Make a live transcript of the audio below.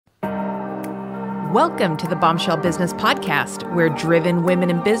Welcome to the Bombshell Business Podcast, where driven women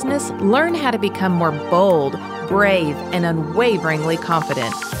in business learn how to become more bold, brave, and unwaveringly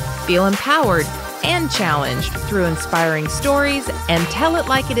confident. Feel empowered and challenged through inspiring stories and tell it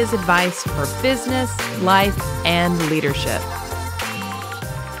like it is advice for business, life, and leadership.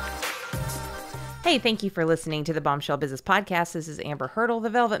 Hey, thank you for listening to the Bombshell Business Podcast. This is Amber Hurdle, the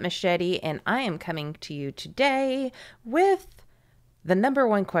Velvet Machete, and I am coming to you today with the number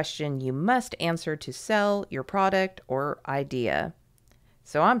one question you must answer to sell your product or idea.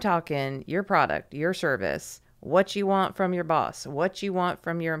 So I'm talking your product, your service, what you want from your boss, what you want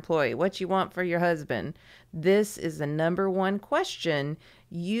from your employee, what you want for your husband. This is the number one question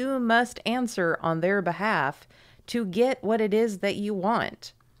you must answer on their behalf to get what it is that you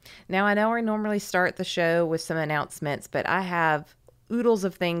want. Now, I know I normally start the show with some announcements, but I have oodles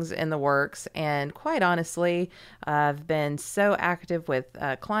of things in the works, and quite honestly, I've been so active with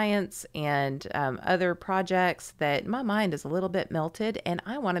clients and other projects that my mind is a little bit melted, and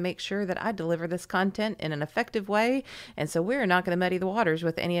I want to make sure that I deliver this content in an effective way, and so we're not going to muddy the waters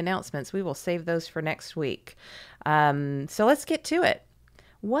with any announcements. We will save those for next week. So let's get to it.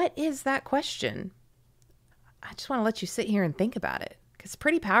 What is that question? I just want to let you sit here and think about it. It's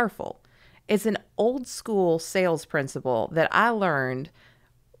pretty powerful. It's an old school sales principle that I learned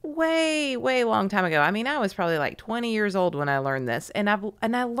way long time ago. I mean, I was probably like 20 years old when I learned this, and I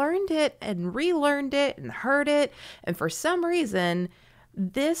learned it and relearned it and heard it. And for some reason,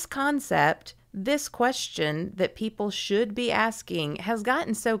 this concept, this question that people should be asking has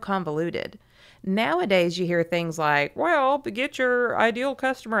gotten so convoluted. Nowadays, you hear things like, well, get your ideal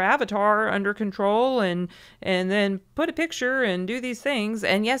customer avatar under control and then put a picture and do these things.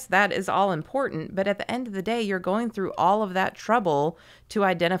 And yes, that is all important. But at the end of the day, you're going through all of that trouble to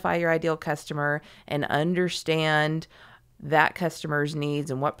identify your ideal customer and understand that customer's needs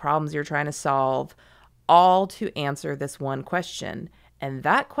and what problems you're trying to solve, all to answer this one question. And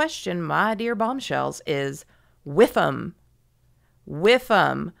that question, my dear bombshells, is WIFM.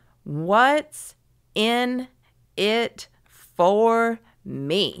 WIFM. What's in it for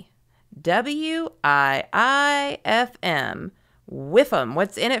me? WIIFM. WIFM.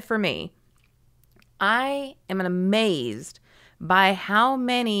 What's in it for me? I am amazed by how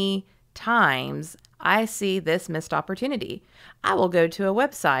many times I see this missed opportunity. I will go to a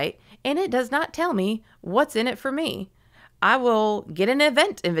website and it does not tell me what's in it for me. I will get an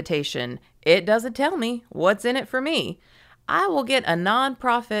event invitation. It doesn't tell me what's in it for me. I will get a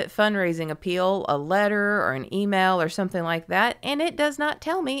nonprofit fundraising appeal, a letter or an email or something like that, and it does not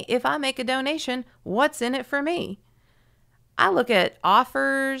tell me if I make a donation what's in it for me. I look at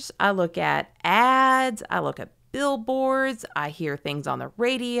offers, I look at ads, I look at billboards, I hear things on the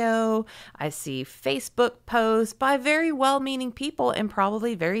radio, I see Facebook posts by very well-meaning people and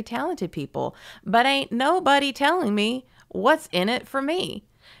probably very talented people, but ain't nobody telling me what's in it for me.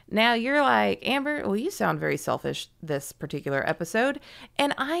 Now you're like, Amber, well, you sound very selfish this particular episode,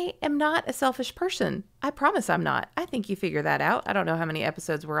 and I am not a selfish person. I promise I'm not. I think you figure that out. I don't know how many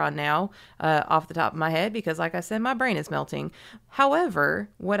episodes we're on now off the top of my head because, like I said, my brain is melting. However,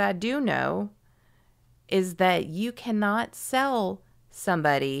 what I do know is that you cannot sell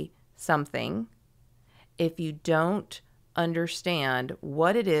somebody something if you don't understand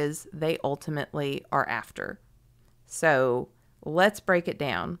what it is they ultimately are after. So let's break it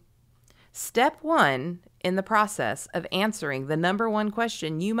down. Step one in the process of answering the number one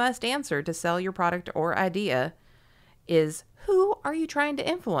question you must answer to sell your product or idea is, who are you trying to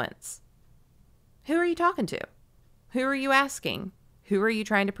influence? Who are you talking to? Who are you asking? Who are you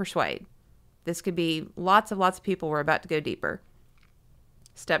trying to persuade? This could be lots of people. We're about to go deeper.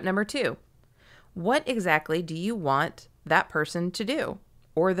 Step number two, what exactly do you want that person to do,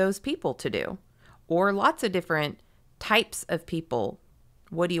 or those people to do, or lots of different types of people?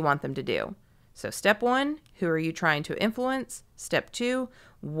 What do you want them to do? So step one, who are you trying to influence? Step two,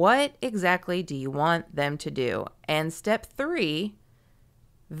 what exactly do you want them to do? And step three,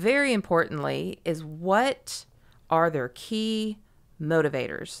 very importantly, is what are their key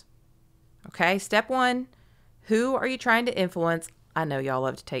motivators? Okay, step one, who are you trying to influence? I know y'all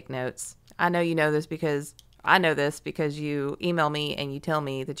love to take notes. I know you know this because I know this because you email me and you tell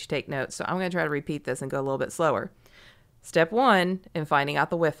me that you take notes. So I'm going to try to repeat this and go a little bit slower. Step one, in finding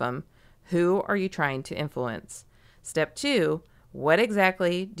out the WIFM, who are you trying to influence? Step two, what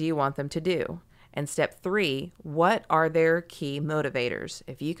exactly do you want them to do? And step three, what are their key motivators?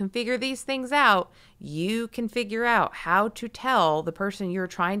 If you can figure these things out, you can figure out how to tell the person you're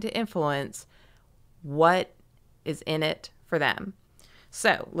trying to influence what is in it for them.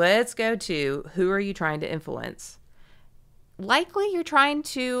 So let's go to, who are you trying to influence? likely you're trying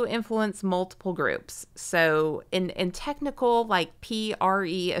to influence multiple groups. So in technical, like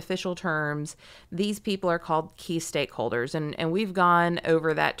PRE official terms, these people are called key stakeholders. And we've gone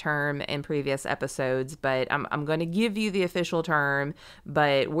over that term in previous episodes, but I'm going to give you the official term,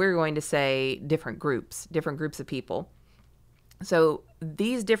 but we're going to say different groups of people. So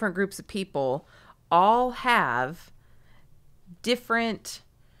these different groups of people all have different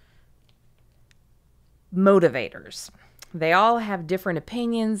motivators. They all have different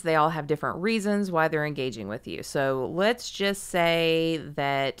opinions. They all have different reasons why they're engaging with you. So let's just say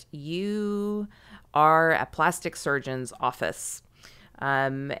that you are a plastic surgeon's office,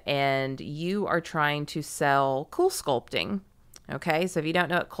 and you are trying to sell CoolSculpting. Okay, so if you don't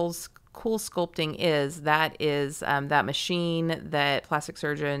know what CoolSculpting is, that that machine that plastic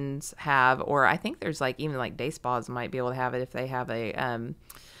surgeons have, or I think there's like even like day spas might be able to have it if they have a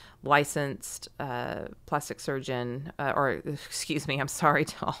licensed plastic surgeon, or excuse me, I'm sorry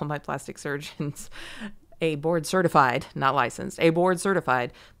to all my plastic surgeons, a board certified, not licensed, a board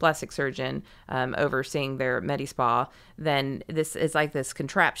certified plastic surgeon overseeing their Medi-Spa, then this is like this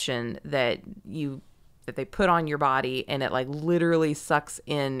contraption that they put on your body, and it like literally sucks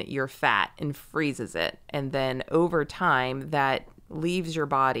in your fat and freezes it. And then over time that leaves your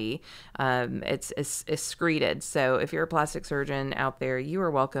body, it's excreted. So if you're a plastic surgeon out there, you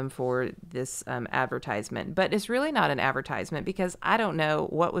are welcome for this advertisement. But it's really not an advertisement, because I don't know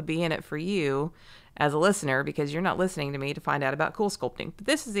what would be in it for you as a listener, because you're not listening to me to find out about CoolSculpting. But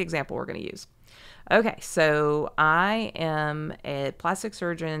this is the example we're going to use. Okay, so I am a plastic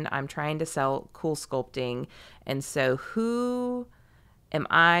surgeon. I'm trying to sell CoolSculpting. And so who am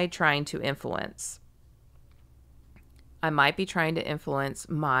I trying to influence? I might be trying to influence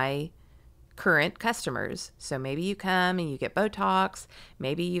my current customers. So maybe you come and you get Botox.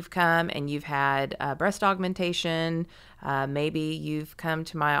 Maybe you've come and you've had breast augmentation. Maybe you've come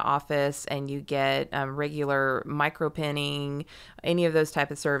to my office and you get regular micropinning, any of those type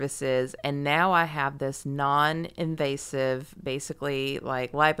of services. And now I have this non-invasive, basically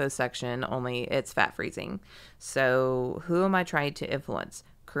like liposuction, only it's fat freezing. So who am I trying to influence?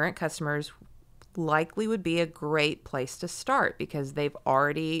 Current customers likely would be a great place to start, because they've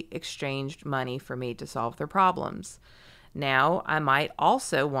already exchanged money for me to solve their problems. Now, I might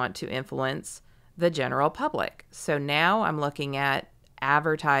also want to influence the general public. So now I'm looking at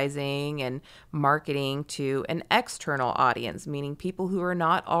advertising and marketing to an external audience, meaning people who are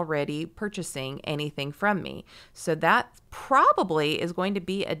not already purchasing anything from me. So that probably is going to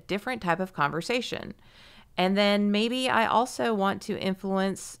be a different type of conversation. And then maybe I also want to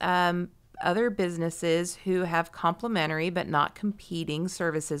influence other businesses who have complementary but not competing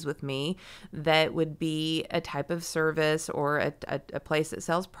services with me, that would be a type of service or a place that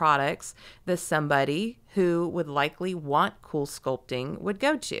sells products that somebody who would likely want CoolSculpting would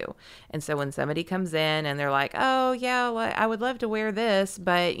go to. And so when somebody comes in and they're like, oh yeah, well, I would love to wear this,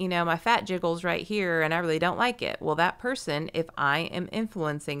 but my fat jiggles right here and I really don't like it. Well, that person, if I am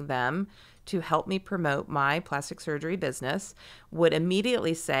influencing them to help me promote my plastic surgery business, would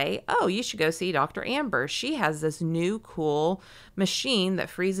immediately say, oh, you should go see Dr. Amber. She has this new cool machine that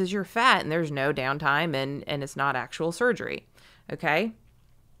freezes your fat and there's no downtime and it's not actual surgery. Okay.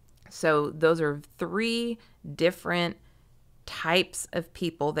 So those are 3 different types of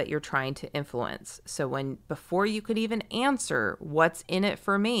people that you're trying to influence. So before you could even answer what's in it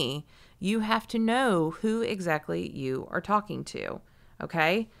for me, you have to know who exactly you are talking to.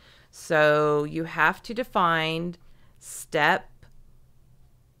 Okay. So you have to define step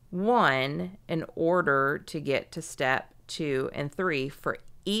 1 in order to get to step 2 and 3 for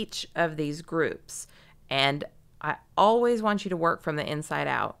each of these groups. And I always want you to work from the inside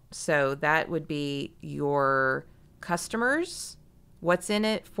out. So that would be your customers. What's in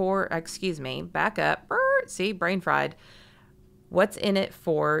it for, back up. See, brain fried. What's in it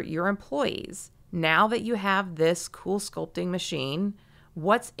for your employees? Now that you have this CoolSculpting machine,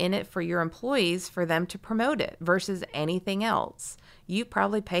 what's in it for your employees for them to promote it versus anything else? You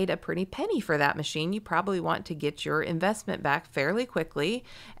probably paid a pretty penny for that machine. You probably want to get your investment back fairly quickly,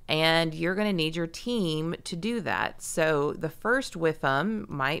 and you're going to need your team to do that. So the first WIFM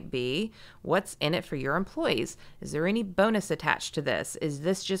might be, what's in it for your employees? Is there any bonus attached to this? Is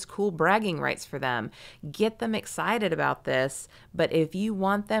this just cool bragging rights for them? Get them excited about this. But if you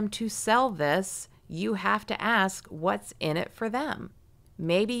want them to sell this, you have to ask what's in it for them.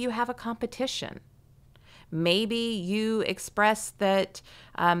 Maybe you have a competition. Maybe you express that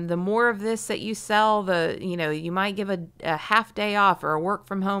The more of this that you sell, you might give a half day off or a work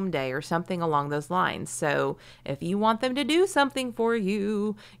from home day or something along those lines. So if you want them to do something for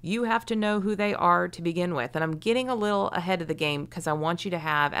you, you have to know who they are to begin with. And I'm getting a little ahead of the game because I want you to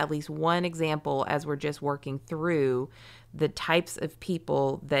have at least one example as we're just working through the types of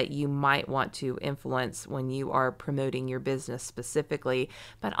people that you might want to influence when you are promoting your business specifically.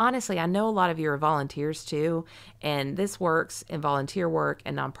 But honestly, I know a lot of you are volunteers too, and this works in volunteer work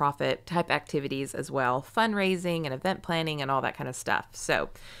and nonprofit type activities as well, fundraising and event planning and all that kind of stuff. So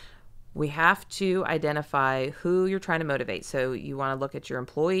we have to identify who you're trying to motivate. So you want to look at your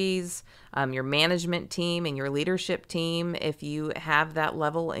employees, your management team, and your leadership team. If you have that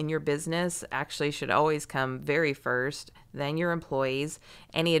level in your business, actually should always come very first, then your employees,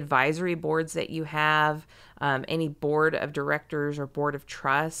 any advisory boards that you have, any board of directors or board of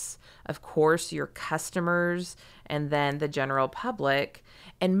trusts, of course, your customers, and then the general public.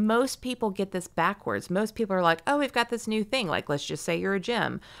 And most people get this backwards. Most people are like, oh, we've got this new thing. Like, let's just say you're a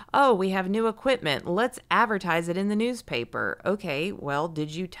gym. Oh, we have new equipment. Let's advertise it in the newspaper. Okay, well,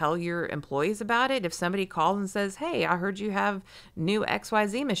 did you tell your employees about it? If somebody calls and says, hey, I heard you have new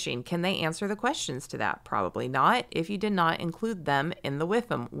XYZ machine, can they answer the questions to that? Probably not if you did not include them in the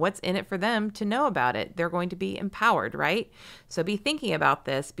WIFM. What's in it for them to know about it? They're going to be empowered, right? So be thinking about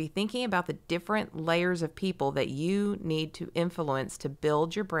this. Be thinking about the different layers of people that you need to influence to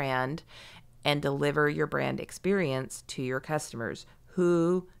build your brand and deliver your brand experience to your customers.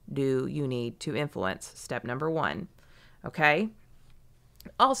 Who do you need to influence? Step number one. Okay.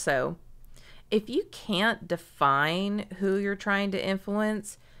 Also, if you can't define who you're trying to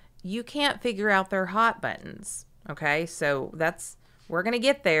influence, you can't figure out their hot buttons. Okay. So we're going to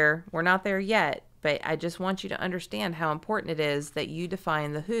get there. We're not there yet, but I just want you to understand how important it is that you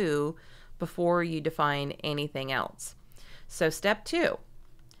define the who before you define anything else. So step two,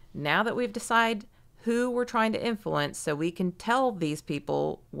 now that we've decided who we're trying to influence so we can tell these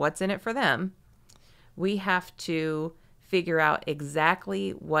people what's in it for them, we have to figure out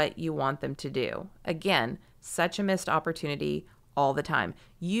exactly what you want them to do. Again, such a missed opportunity all the time.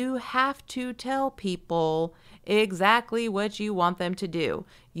 You have to tell people exactly what you want them to do.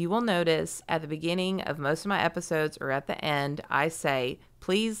 You will notice at the beginning of most of my episodes or at the end, I say,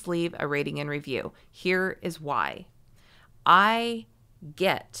 please leave a rating and review. Here is why. I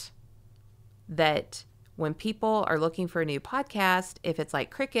get that when people are looking for a new podcast, if it's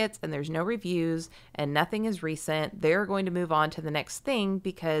like crickets and there's no reviews and nothing is recent, they're going to move on to the next thing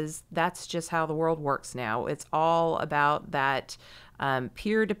because that's just how the world works now. It's all about that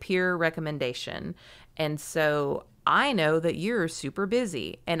peer-to-peer recommendation. And so I know that you're super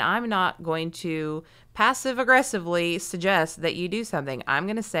busy and I'm not going to passive aggressively suggest that you do something. I'm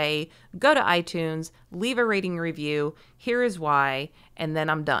going to say, go to iTunes, leave a rating review. Here is why. And then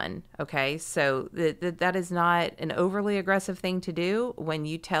I'm done. Okay. So that is not an overly aggressive thing to do when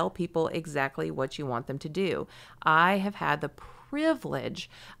you tell people exactly what you want them to do. I have had the privilege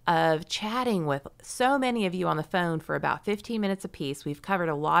of chatting with so many of you on the phone for about 15 minutes apiece. We've covered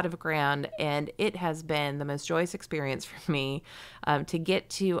a lot of ground, and it has been the most joyous experience for me to get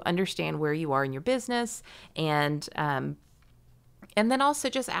to understand where you are in your business, and then also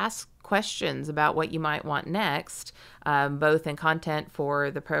just ask questions about what you might want next, both in content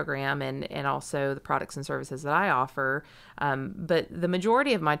for the program and also the products and services that I offer. But the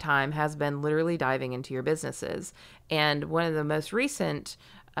majority of my time has been literally diving into your businesses. And one of the most recent,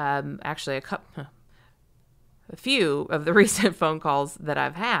 actually a few of the recent phone calls that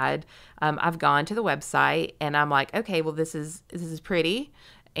I've had, I've gone to the website and I'm like, okay, well, this is pretty.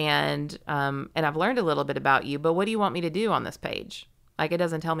 And I've learned a little bit about you, but what do you want me to do on this page? Like, it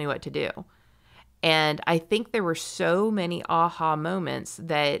doesn't tell me what to do. And I think there were so many aha moments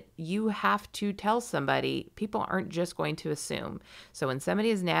that you have to tell somebody. People aren't just going to assume. So when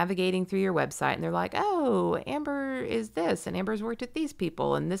somebody is navigating through your website and they're like, oh, Amber is this, and Amber's worked with these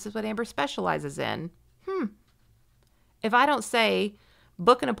people, and this is what Amber specializes in. If I don't say,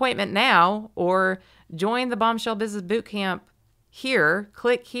 book an appointment now, or join the Bombshell Business Bootcamp here,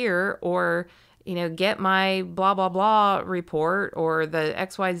 click here, or get my blah, blah, blah report or the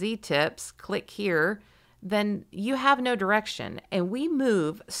XYZ tips, click here, then you have no direction. And we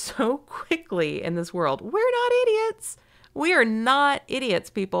move so quickly in this world. We're not idiots. We are not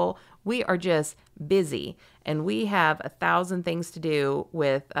idiots, people. We are just busy. And we have 1,000 things to do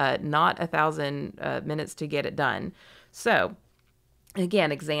with not 1,000 minutes to get it done. So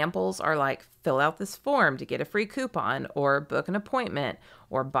Again, examples are like fill out this form to get a free coupon, or book an appointment,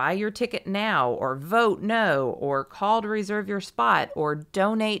 or buy your ticket now, or vote no, or call to reserve your spot, or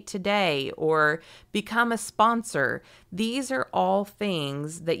donate today, or become a sponsor. These are all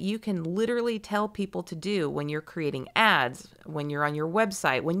things that you can literally tell people to do when you're creating ads, when you're on your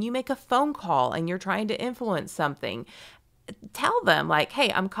website, when you make a phone call and you're trying to influence something. Tell them, like,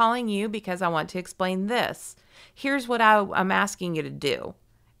 hey, I'm calling you because I want to explain this. Here's what I'm asking you to do.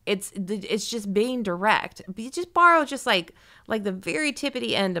 It's just being direct. You just borrow just like the very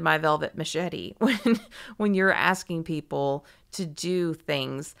tippity end of my velvet machete when you're asking people to do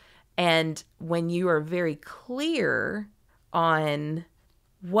things, and when you are very clear on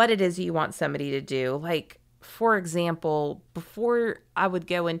what it is you want somebody to do. Like, for example, before I would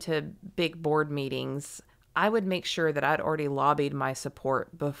go into big board meetings, I would make sure that I'd already lobbied my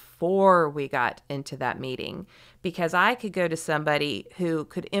support before we got into that meeting, because I could go to somebody who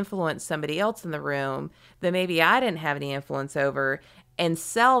could influence somebody else in the room that maybe I didn't have any influence over, and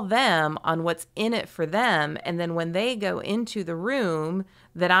sell them on what's in it for them. And then when they go into the room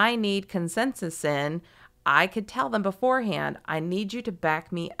that I need consensus in, I could tell them beforehand, I need you to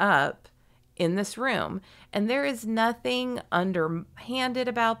back me up in this room. And there is nothing underhanded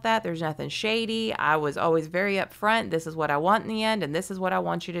about that. There's nothing shady. I was always very upfront. This is what I want in the end, and this is what I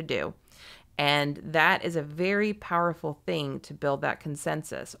want you to do. And that is a very powerful thing to build that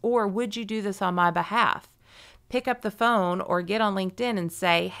consensus. Or would you do this on my behalf? Pick up the phone or get on LinkedIn and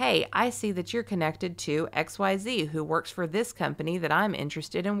say, hey, I see that you're connected to XYZ who works for this company that I'm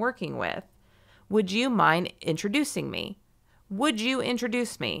interested in working with. Would you mind introducing me? Would you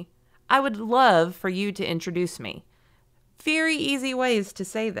introduce me? I would love for you to introduce me. Very easy ways to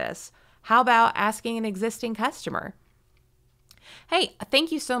say this. How about asking an existing customer? Hey,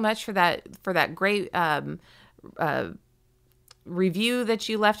 thank you so much for that great review that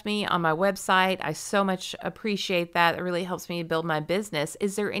you left me on my website. I so much appreciate that. It really helps me build my business.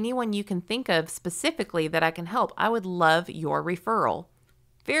 Is there anyone you can think of specifically that I can help? I would love your referral.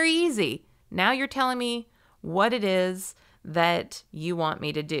 Very easy. Now you're telling me what it is that you want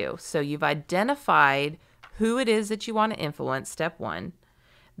me to do. So you've identified who it is that you want to influence, step one.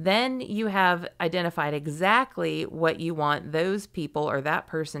 Then you have identified exactly what you want those people or that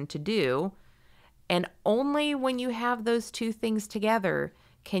person to do. And only when you have those two things together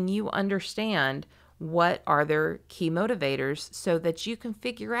can you understand what are their key motivators, so that you can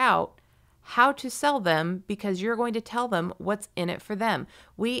figure out how to sell them, because you're going to tell them what's in it for them.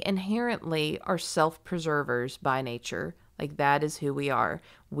 We inherently are self-preservers by nature. Like, that is who we are.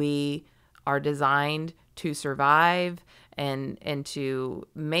 We are designed to survive and to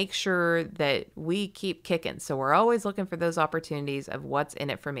make sure that we keep kicking. So we're always looking for those opportunities of what's in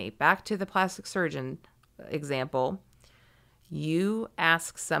it for me. Back to the plastic surgeon example. You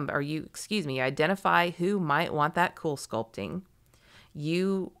ask you identify who might want that cool sculpting.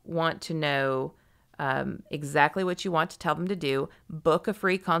 You want to know exactly what you want to tell them to do. Book a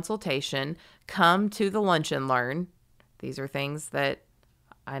free consultation. Come to the lunch and learn. These are things that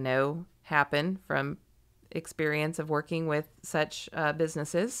I know happen from experience of working with such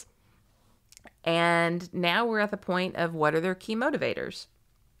businesses. And now we're at the point of what are their key motivators.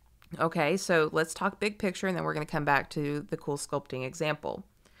 Okay, so let's talk big picture, and then we're going to come back to the cool sculpting example.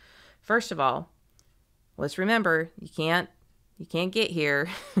 First of all, let's remember, you can't get here.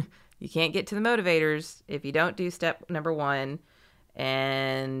 You can't get to the motivators if you don't do step number one,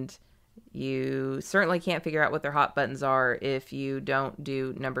 and you certainly can't figure out what their hot buttons are if you don't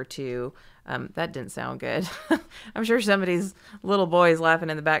do number two. That didn't sound good. I'm sure somebody's little boy is laughing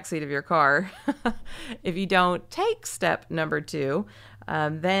in the backseat of your car. If you don't take step number two,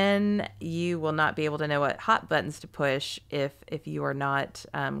 then you will not be able to know what hot buttons to push if you are not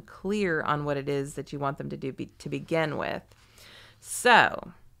clear on what it is that you want them to do to begin with.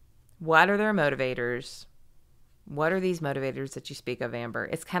 So, what are their motivators? What are these motivators that you speak of, Amber?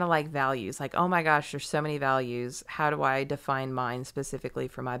 It's kind of like values. Like, oh my gosh, there's so many values. How do I define mine specifically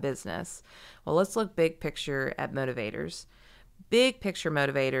for my business? Well, let's look big picture at motivators. Big picture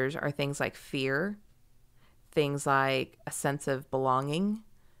motivators are things like fear, things like a sense of belonging,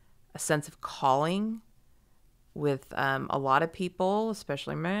 a sense of calling. With a lot of people,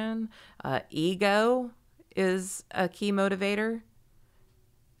 especially men, ego is a key motivator.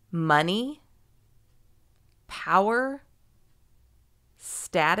 Money, power,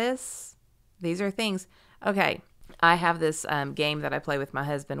 status. These are things. Okay, I have this game that I play with my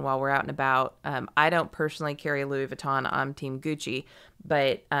husband while we're out and about. I don't personally carry Louis Vuitton. I'm Team Gucci.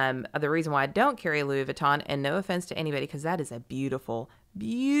 But the reason why I don't carry Louis Vuitton, and no offense to anybody, because that is a beautiful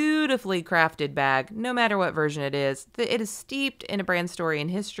beautifully crafted bag, no matter what version it is. It is steeped in a brand story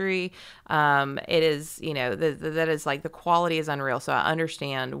and history. It is, that is like the quality is unreal. So I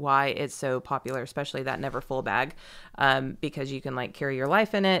understand why it's so popular, especially that Never Full bag, because you can like carry your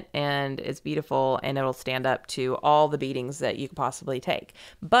life in it and it's beautiful and it'll stand up to all the beatings that you could possibly take.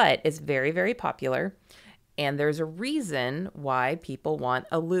 But it's very, very popular. And there's a reason why people want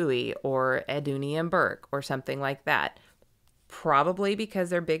a Louis or a Dooney and Burke or something like that. Probably because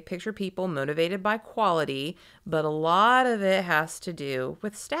they're big picture people motivated by quality, but a lot of it has to do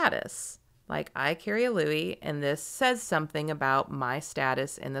with status. Like, I carry a Louis, and this says something about my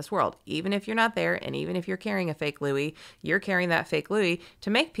status in this world. Even if you're not there, and even if you're carrying a fake Louis, you're carrying that fake Louis to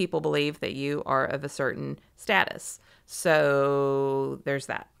make people believe that you are of a certain status. So there's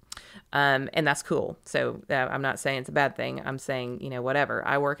that. And that's cool. So I'm not saying it's a bad thing. I'm saying, whatever.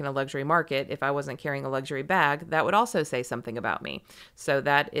 I work in a luxury market. If I wasn't carrying a luxury bag, that would also say something about me. So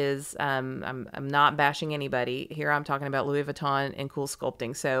that is, I'm not bashing anybody here. I'm talking about Louis Vuitton and cool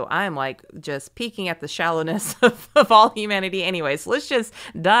sculpting. So I'm like just peeking at the shallowness of all humanity. Anyways, let's just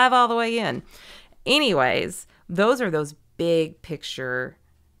dive all the way in. Anyways, those are those big picture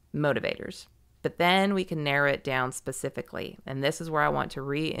motivators. But then we can narrow it down specifically. And this is where I want to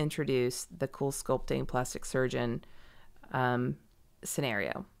reintroduce the cool sculpting plastic surgeon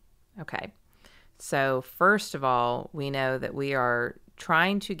scenario. Okay. So first of all, we know that we are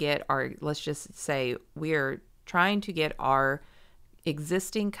trying to get let's just say we are trying to get our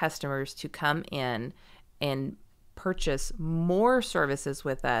existing customers to come in and purchase more services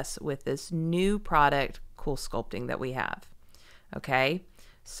with us with this new product, cool sculpting, that we have. Okay.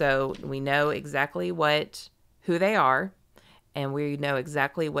 So we know exactly who they are, and we know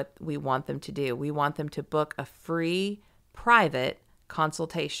exactly what we want them to do. We want them to book a free private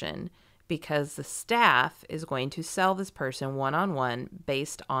consultation because the staff is going to sell this person one-on-one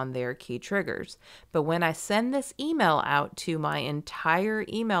based on their key triggers. But when I send this email out to my entire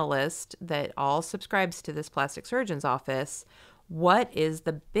email list that all subscribes to this plastic surgeon's office, what is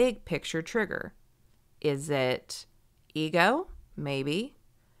the big picture trigger? Is it ego? Maybe.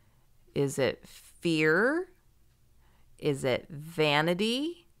 Is it fear? Is it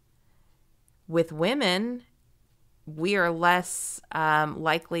vanity? With women, we are less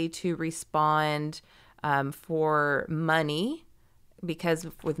likely to respond for money, because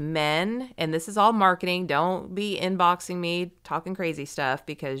with men, and this is all marketing, don't be inboxing me talking crazy stuff,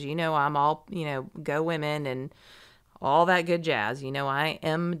 because I'm all, go women and all that good jazz. I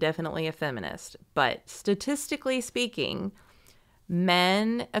am definitely a feminist. But statistically speaking,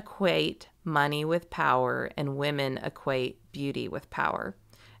 men equate money with power and women equate beauty with power.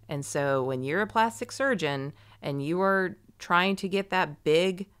 And so when you're a plastic surgeon and you are trying to get that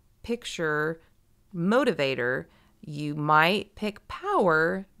big picture motivator, you might pick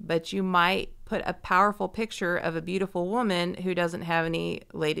power, but you might put a powerful picture of a beautiful woman who doesn't have any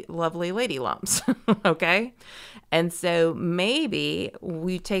lovely lady lumps. Okay? And so maybe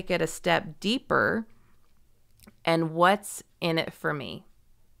we take it a step deeper. And what's in it for me?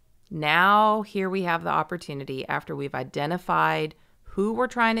 Now, here we have the opportunity, after we've identified who we're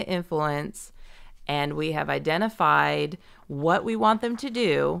trying to influence and we have identified what we want them to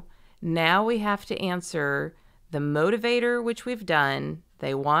do. Now we have to answer the motivator, which we've done.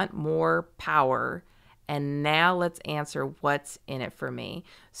 They want more power. And now let's answer what's in it for me.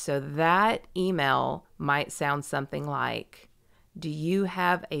 So that email might sound something like, do you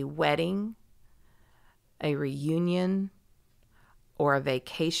have a wedding, a reunion, or a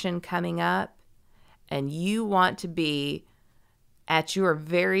vacation coming up, and you want to be at your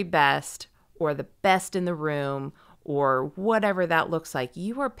very best or the best in the room or whatever that looks like?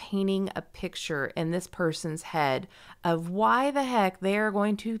 You are painting a picture in this person's head of why the heck they are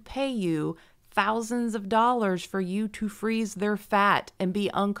going to pay you thousands of dollars for you to freeze their fat and be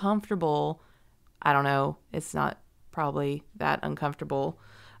uncomfortable. I don't know. It's not probably that uncomfortable.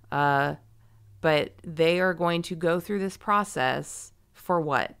 But they are going to go through this process for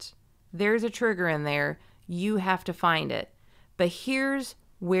what? There's a trigger in there. You have to find it. But here's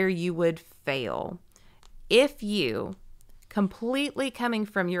where you would fail. If you, completely coming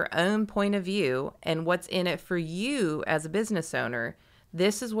from your own point of view and what's in it for you as a business owner,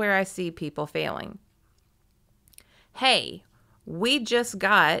 this is where I see people failing. Hey, we just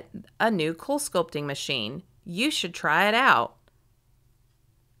got a new cool sculpting machine. You should try it out.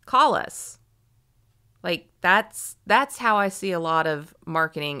 Call us. Like, that's how I see a lot of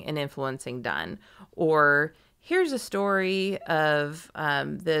marketing and influencing done. Or here's a story of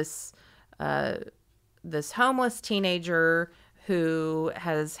this homeless teenager who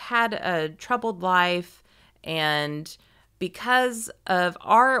has had a troubled life, and because of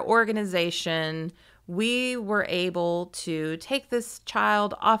our organization, we were able to take this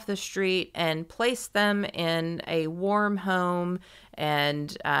child off the street and place them in a warm home.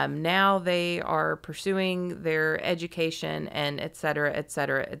 And now they are pursuing their education and et cetera, et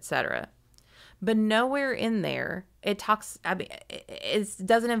cetera, et cetera. But nowhere in there, it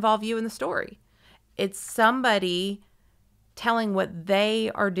doesn't involve you in the story. It's somebody telling what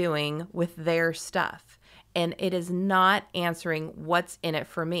they are doing with their stuff. And it is not answering what's in it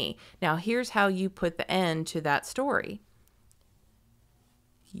for me. Now, here's how you put the end to that story.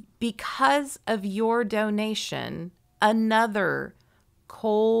 Because of your donation, another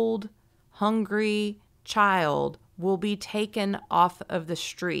cold, hungry child will be taken off of the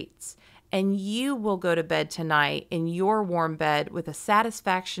streets. And you will go to bed tonight in your warm bed with a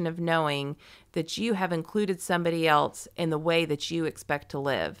satisfaction of knowing that you have included somebody else in the way that you expect to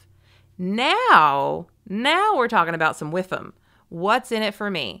live. Now we're talking about some WIFM. What's in it for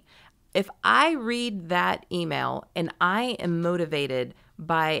me? If I read that email and I am motivated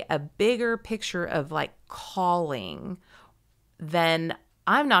by a bigger picture of like calling, then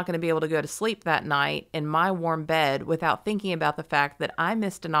I'm not going to be able to go to sleep that night in my warm bed without thinking about the fact that I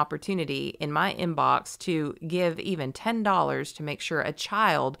missed an opportunity in my inbox to give even $10 to make sure a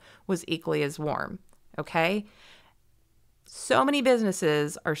child was equally as warm. Okay? So many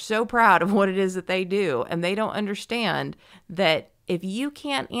businesses are so proud of what it is that they do, and they don't understand that if you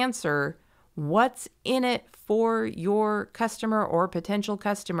can't answer what's in it for your customer or potential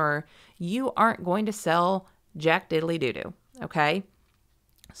customer, you aren't going to sell jack diddly doo-doo. Okay?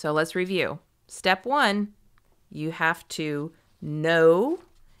 So let's review. Step 1, you have to know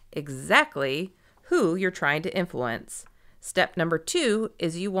exactly who you're trying to influence. Step number 2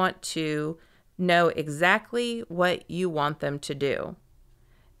 is you want to know exactly what you want them to do.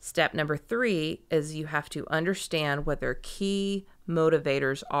 Step number 3 is you have to understand what their key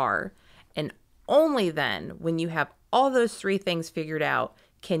motivators are. And only then, when you have all those 3 things figured out,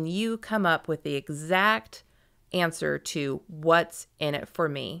 can you come up with the exact answer to what's in it for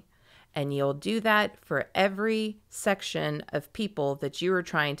me. And you'll do that for every section of people that you are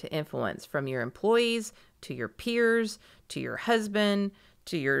trying to influence, from your employees to your peers, to your husband,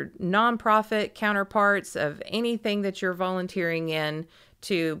 to your nonprofit counterparts of anything that you're volunteering in,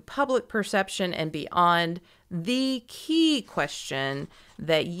 to public perception and beyond. The key question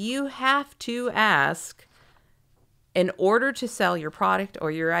that you have to ask in order to sell your product or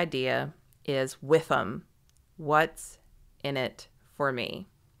your idea is WIFM. What's in it for me?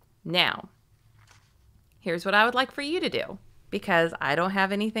 Now, here's what I would like for you to do, because I don't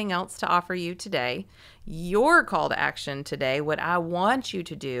have anything else to offer you today. Your call to action today, what I want you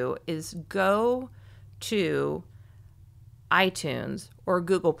to do is go to iTunes or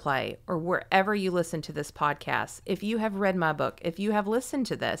Google Play or wherever you listen to this podcast. If you have read my book, if you have listened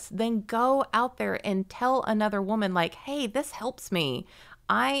to this, then go out there and tell another woman like, hey, this helps me.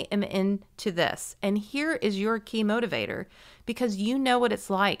 I am into this. And here is your key motivator, because you know what it's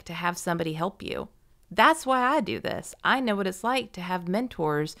like to have somebody help you. That's why I do this. I know what it's like to have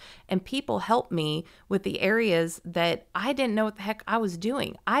mentors and people help me with the areas that I didn't know what the heck I was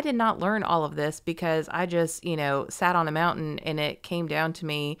doing. I did not learn all of this because I just, sat on a mountain and it came down to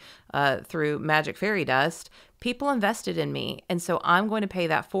me through magic fairy dust. People invested in me. And so I'm going to pay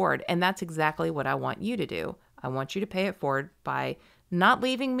that forward. And that's exactly what I want you to do. I want you to pay it forward by not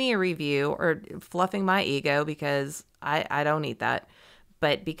leaving me a review or fluffing my ego, because I don't need that,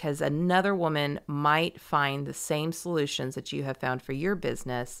 but because another woman might find the same solutions that you have found for your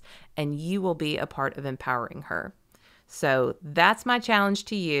business, and you will be a part of empowering her. So that's my challenge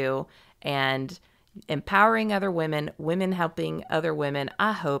to you. And empowering other women, women helping other women,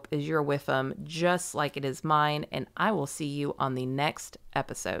 I hope is your WIFM, just like it is mine. And I will see you on the next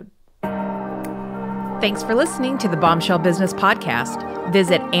episode. Thanks for listening to the Bombshell Business Podcast.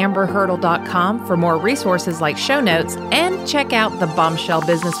 Visit amberhurdle.com for more resources like show notes, and check out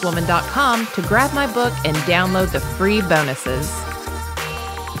thebombshellbusinesswoman.com to grab my book and download the free bonuses.